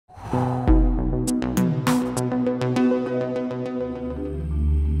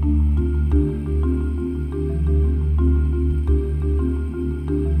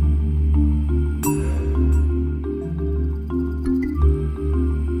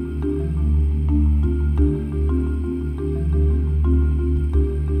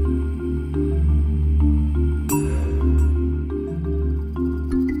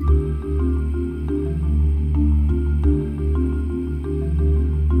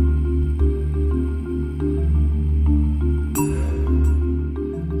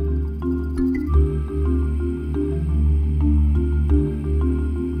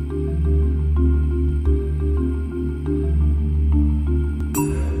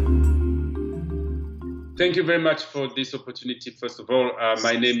Thank you very much for this opportunity. First of all,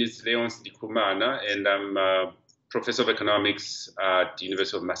 my name is Léonce Ndikumana, and I'm a professor of economics at the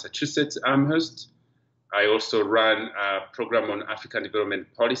University of Massachusetts Amherst. I also run a program on African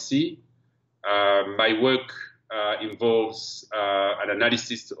development policy. My work involves an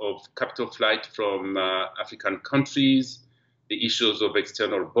analysis of capital flight from African countries, the issues of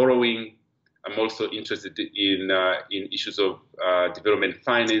external borrowing. I'm also interested in issues of development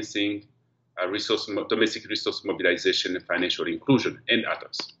financing, domestic resource mobilization, and financial inclusion, and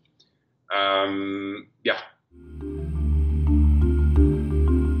others. Yeah.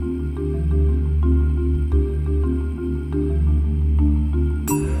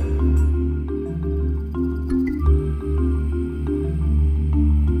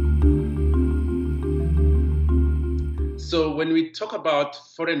 So when we talk about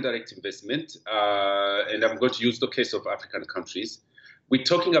foreign direct investment, and I'm going to use the case of African countries, we're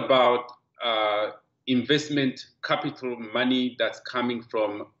talking about investment capital money that's coming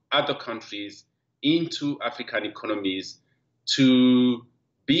from other countries into African economies to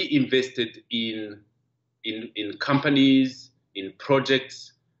be invested in companies, in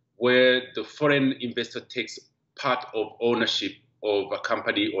projects where the foreign investor takes part of ownership of a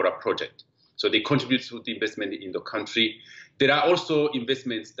company or a project. So they contribute to the investment in the country. There are also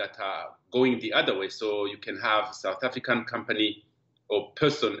investments that are going the other way. So you can have a South African company or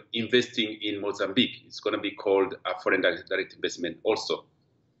person investing in Mozambique. It's going to be called a foreign direct investment also.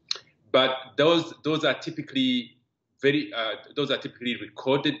 But those are typically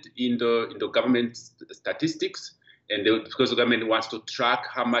recorded in the government statistics, and because the government wants to track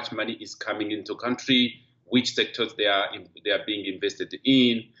how much money is coming into country, which sectors they are being invested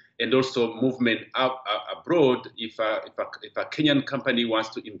in, and also movement abroad. If a Kenyan company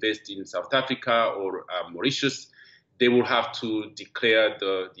wants to invest in South Africa or Mauritius, they will have to declare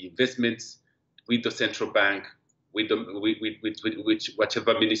the investments with the central bank, with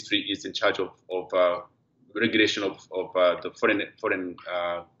whichever ministry is in charge of regulation of the foreign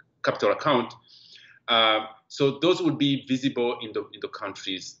capital account. So those would be visible in the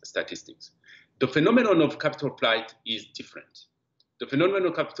country's statistics. The phenomenon of capital flight is different. The phenomenon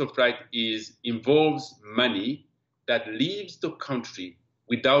of capital flight involves money that leaves the country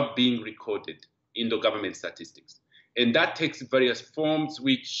without being recorded in the government statistics. And that takes various forms,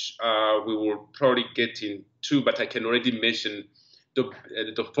 which we will probably get into, but I can already mention the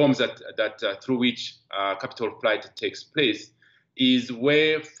forms that through which capital flight takes place is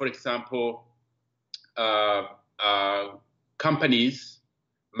where, for example, companies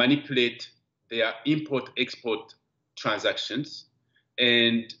manipulate their import-export transactions.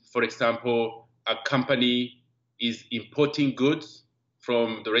 And, for example, a company is importing goods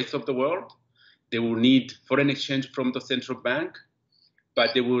from the rest of the world. They will need foreign exchange from the central bank,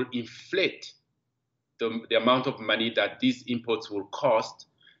 but they will inflate the amount of money that these imports will cost.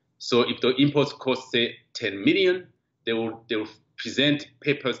 So if the imports cost, say, 10 million, they will present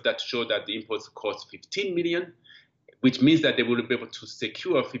papers that show that the imports cost 15 million, which means that they will be able to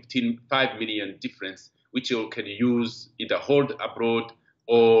secure 5 million difference, which they can use, either hold abroad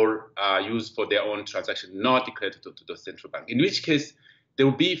or use for their own transaction, not declared to the central bank. In which case, there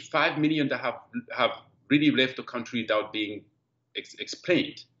will be 5 million that have really left the country without being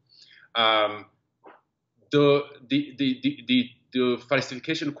explained. The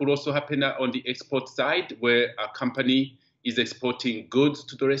falsification could also happen on the export side, where a company is exporting goods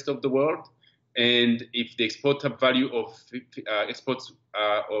to the rest of the world, and if the export value of exports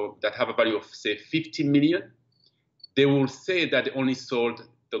that have a value of, say, 50 million, they will say that they only sold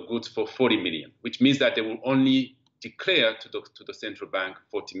the goods for 40 million, which means that they will only declare to the central bank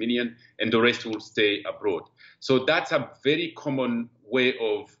 40 million, and the rest will stay abroad. So that's a very common way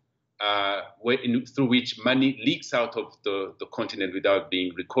of through which money leaks out of the continent without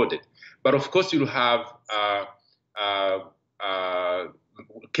being recorded. But of course, you'll have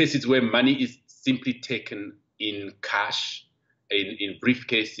cases where money is simply taken in cash, in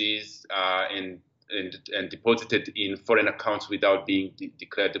briefcases, and deposited in foreign accounts without being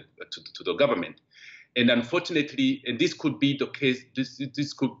declared to the government. And unfortunately, and this could be the case,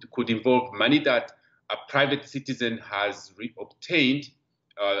 this could involve money that a private citizen has obtained,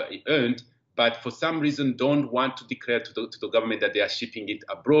 earned, but for some reason don't want to declare to the government that they are shipping it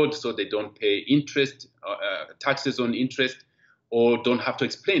abroad, so they don't pay interest, taxes on interest, or don't have to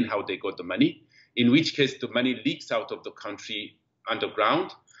explain how they got the money, in which case the money leaks out of the country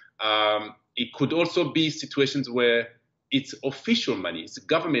underground. It could also be situations where it's official money, it's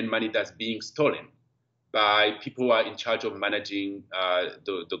government money that's being stolen by people who are in charge of managing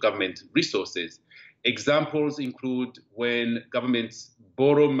the government resources. Examples include when governments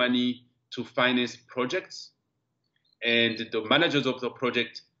borrow money to finance projects, and the managers of the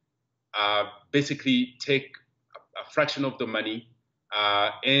project basically take a fraction of the money,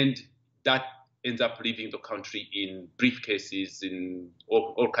 and that ends up leaving the country in briefcases, in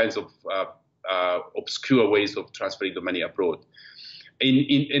all kinds of obscure ways of transferring the money abroad.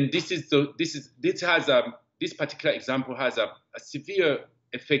 And this particular example has a severe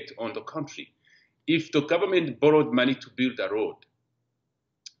effect on the country. If the government borrowed money to build a road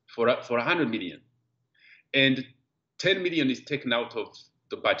for 100 million, and 10 million is taken out of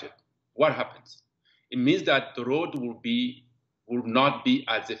the budget, what happens? It means that the road will not be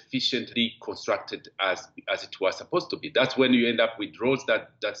as efficiently constructed as it was supposed to be. That's when you end up with roads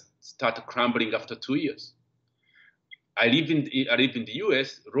that start crumbling after 2 years. I live in the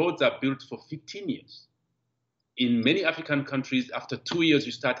US, roads are built for 15 years. In many African countries, after 2 years,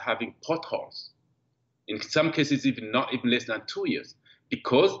 you start having potholes. In some cases, even less than 2 years,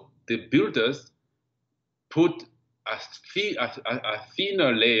 because the builders put a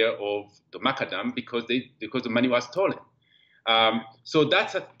thinner layer of the macadam because the money was stolen. So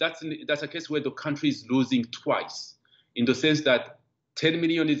that's a case where the country is losing twice, in the sense that 10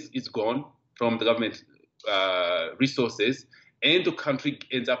 million is gone from the government resources, and the country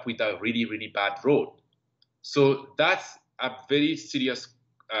ends up with a really, really bad road. So that's a very serious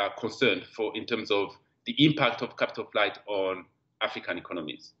concern in terms of the impact of capital flight on African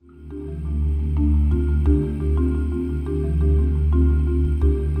economies.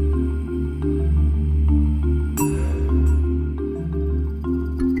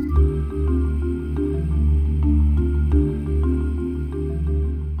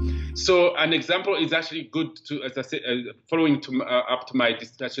 So an example is actually good to, as I said, following up to my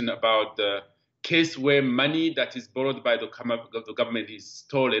discussion about the case where money that is borrowed by the government is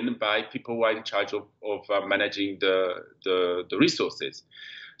stolen by people who are in charge of managing the resources.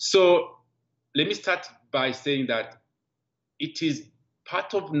 So let me start by saying that it is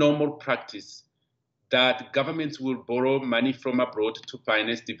part of normal practice that governments will borrow money from abroad to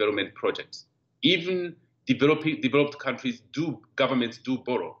finance development projects. Even developed countries governments do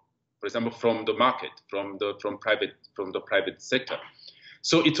borrow, for example, from the market, from the private sector.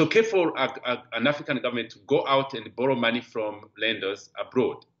 So it's okay for an African government to go out and borrow money from lenders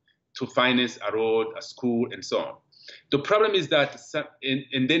abroad to finance a road, a school, and so on. The problem is that,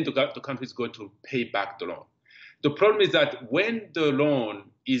 and then the country is going to pay back the loan. The problem is that when the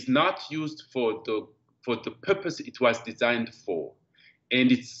loan is not used for the purpose it was designed for,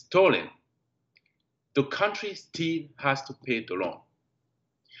 and it's stolen, the country still has to pay the loan.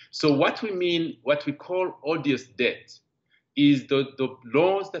 So what we call odious debt is the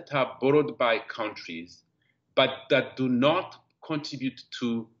loans that are borrowed by countries, but that do not contribute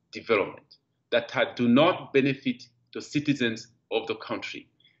to development, that do not benefit the citizens of the country,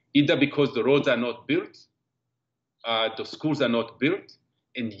 either because the roads are not built, the schools are not built,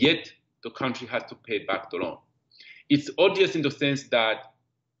 and yet the country has to pay back the loan. It's odious in the sense that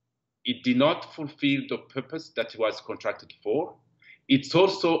it did not fulfill the purpose that it was contracted for. It's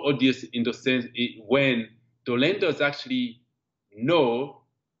also odious in the sense when the lenders actually know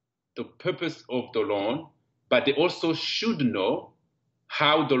the purpose of the loan, but they also should know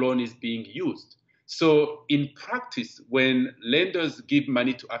how the loan is being used. So in practice, when lenders give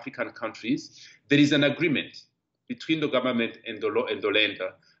money to African countries, there is an agreement between the government and the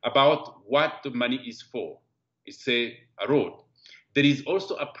lender about what the money is for. It's a road. There is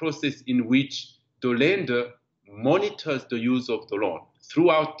also a process in which the lender monitors the use of the loan.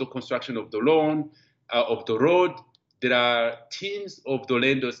 Throughout the construction of the loan, of the road, there are teams of the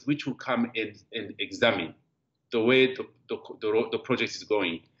lenders which will come and examine the way the project is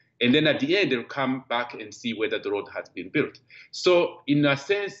going. And then at the end, they'll come back and see whether the road has been built. So in a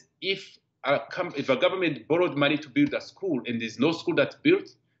sense, if a government borrowed money to build a school and there's no school that's built,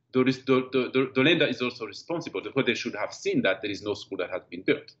 the lender is also responsible because they should have seen that there is no school that has been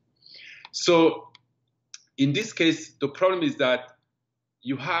built. So in this case, the problem is that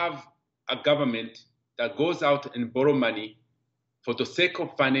you have a government that goes out and borrow money for the sake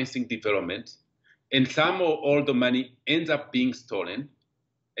of financing development, and some or all the money ends up being stolen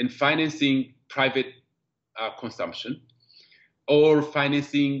and financing private consumption or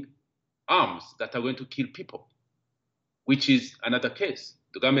financing arms that are going to kill people, which is another case.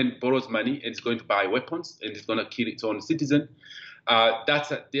 The government borrows money and it's going to buy weapons and it's going to kill its own citizen. That's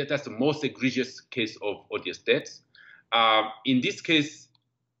the most egregious case of odious debts. In this case,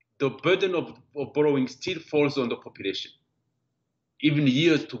 the burden of borrowing still falls on the population, even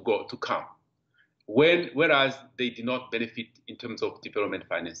years to come, whereas they did not benefit in terms of development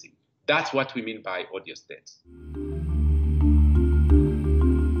financing. That's what we mean by odious debts.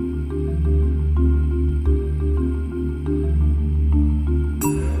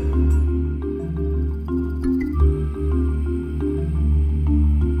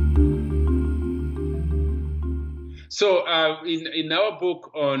 So in our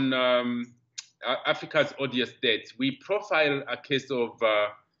book on Africa's odious debts, we profile a case of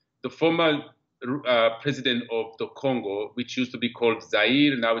the former president of the Congo, which used to be called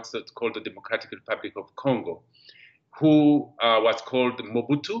Zaire, now it's called the Democratic Republic of Congo, who was called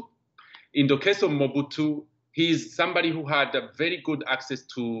Mobutu. In the case of Mobutu, he is somebody who had a very good access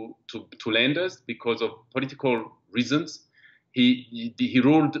to lenders because of political reasons. He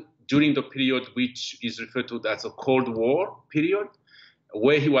ruled during the period which is referred to as a Cold War period,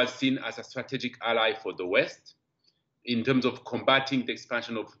 where he was seen as a strategic ally for the West in terms of combating the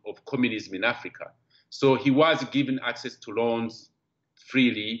expansion of communism in Africa. So he was given access to loans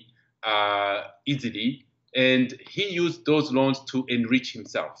freely, easily, and he used those loans to enrich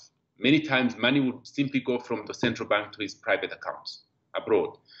himself. Many times money would simply go from the central bank to his private accounts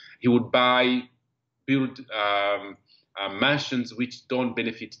abroad. He would build mansions which don't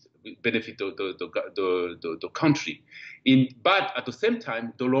benefit the country. But at the same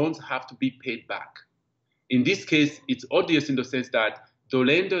time, the loans have to be paid back. In this case, it's odious in the sense that the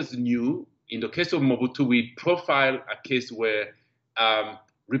lenders knew. In the case of Mobutu, we profile a case where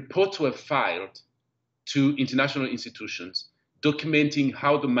reports were filed to international institutions documenting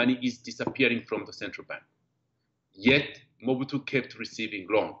how the money is disappearing from the central bank. Yet, Mobutu kept receiving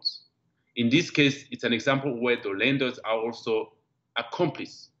loans. In this case, it's an example where the lenders are also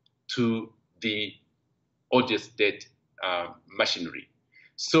accomplices to the odious debt machinery.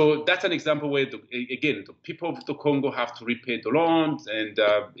 So that's an example where, again, the people of the Congo have to repay the loans, and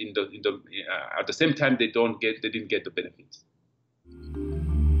at the same time, they didn't get the benefits.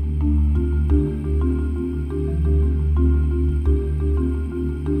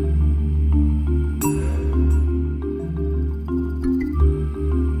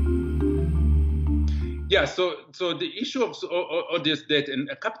 Yeah, so the issue of odious debt and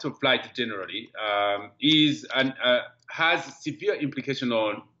capital flight generally has severe implication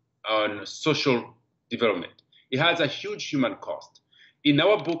on social development. It has a huge human cost. In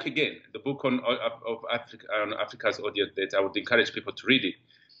our book, again, the book on Africa's odious debt, I would encourage people to read it.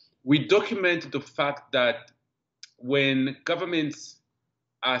 We document the fact that when governments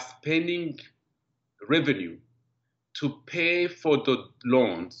are spending revenue to pay for the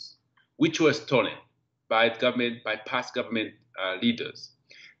loans which were stolen by past government leaders,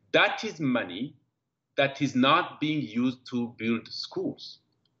 that is money that is not being used to build schools.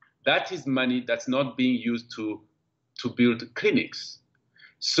 That is money that's not being used to build clinics.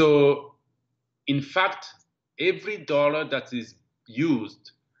 So, in fact, every dollar that is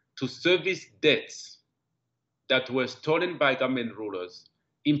used to service debts that were stolen by government rulers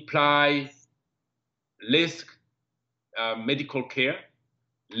imply less medical care,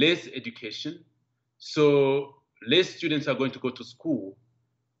 less education. So less students are going to go to school,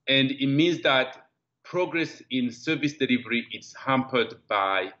 and it means that progress in service delivery is hampered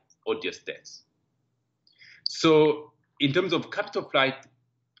by odious debts. So in terms of capital flight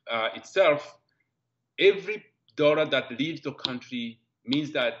itself, every dollar that leaves the country means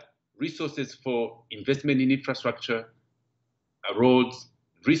that resources for investment in infrastructure, roads,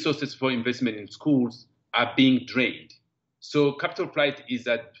 resources for investment in schools are being drained. So capital flight is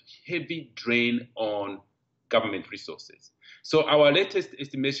a heavy drain on government resources. So our latest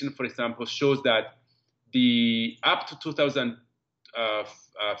estimation, for example, shows that up to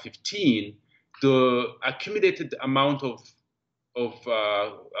 2015, the accumulated amount of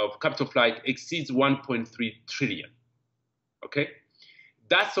capital flight exceeds 1.3 trillion. Okay,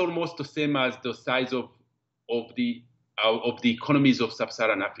 that's almost the same as the size of the economies of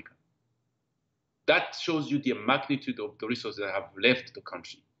sub-Saharan Africa. That shows you the magnitude of the resources that have left the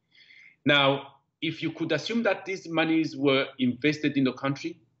country. Now, if you could assume that these monies were invested in the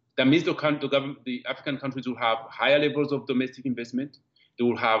country, that means the African countries will have higher levels of domestic investment, they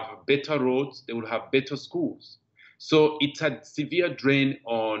will have better roads, they will have better schools. So it's a severe drain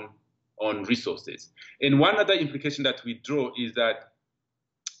on resources. And one other implication that we draw is that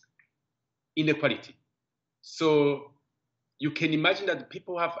inequality. So you can imagine that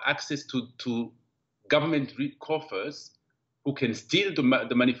people have access to government coffers who can steal the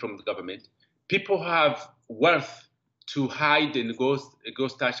money from the government. People have wealth to hide and go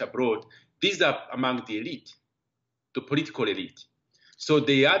stash abroad. These are among the elite, the political elite. So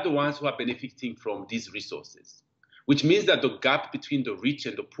they are the ones who are benefiting from these resources, which means that the gap between the rich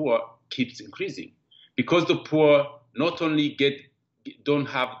and the poor keeps increasing, because the poor not only don't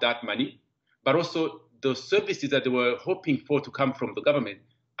have that money, but also the services that they were hoping for to come from the government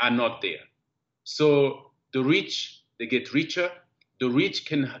are not there. So the rich, they get richer. The rich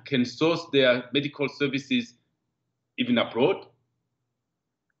can source their medical services even abroad.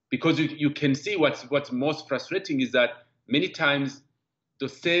 because you can see what's most frustrating is that many times the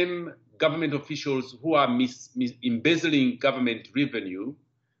same government officials who are embezzling government revenue,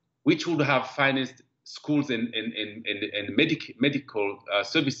 which would have financed schools and medical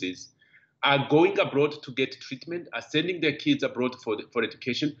services, are going abroad to get treatment, are sending their kids abroad for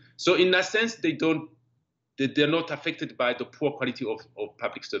education. So in a sense, they're not affected by the poor quality of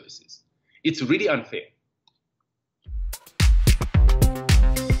public services. It's really unfair.